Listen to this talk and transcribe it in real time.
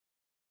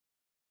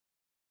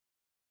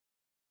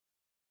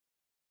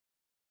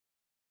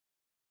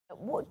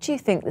What do you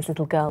think this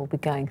little girl will be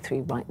going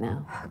through right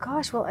now? Oh,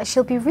 gosh, well,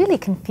 she'll be really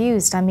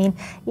confused. I mean,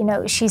 you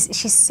know,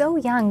 she's so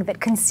young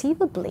that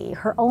conceivably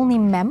her only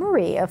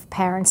memory of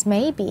parents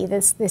may be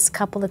this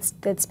couple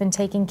that's been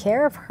taking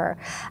care of her.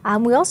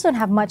 We also don't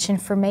have much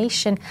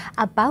information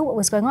about what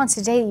was going on.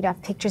 So today, you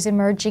have pictures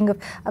emerging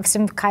of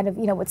some kind of,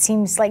 what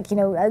seems like,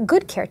 a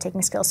good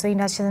caretaking skill. So, she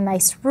has a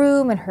nice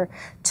room and her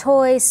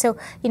toys. So,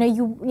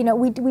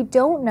 we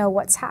don't know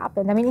what's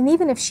happened. I mean, and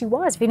even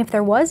if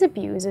there was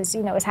abuse, as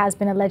has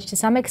been alleged to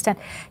some extent,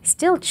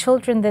 still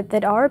children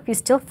that are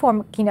abused still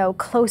form,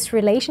 close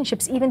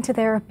relationships even to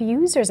their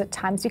abusers at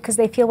times, because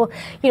they feel, well,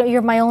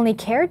 you're my only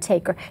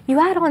caretaker. You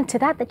add on to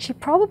that she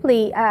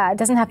probably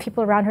doesn't have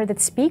people around her that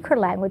speak her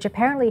language.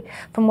 Apparently,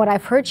 from what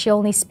I've heard, she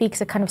only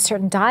speaks a kind of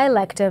certain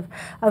dialect of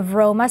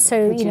Roma.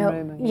 So,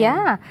 Roma,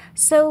 yeah.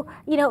 So,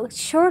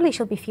 surely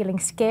she'll be feeling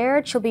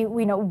scared. She'll be,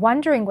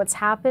 wondering what's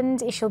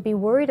happened. She'll be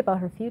worried about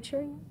her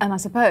future. And I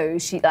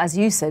suppose she, as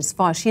you said, as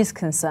far as she's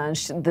concerned,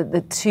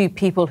 the two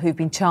people who've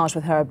been charged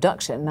with her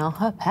abduction, now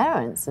her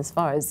parents, as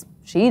far as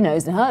she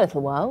knows in her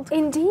little world.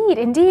 Indeed,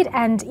 indeed.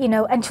 And,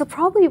 and she'll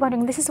probably be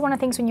wondering, this is one of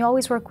the things when you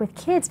always work with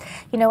kids,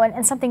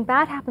 and something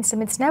bad happens to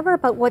them, it's never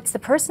about what's the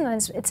person,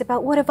 it's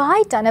about what have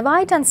I done? Have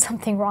I done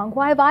something wrong?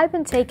 Why have I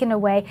been taken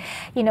away?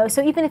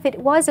 So even if it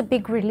was a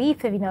big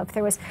relief, if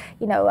there was,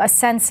 a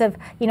sense of,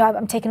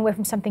 I'm taken away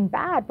from something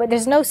bad, but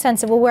there's no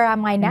sense of, well, where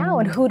am I now?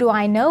 And who do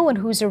I know? And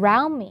who's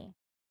around me?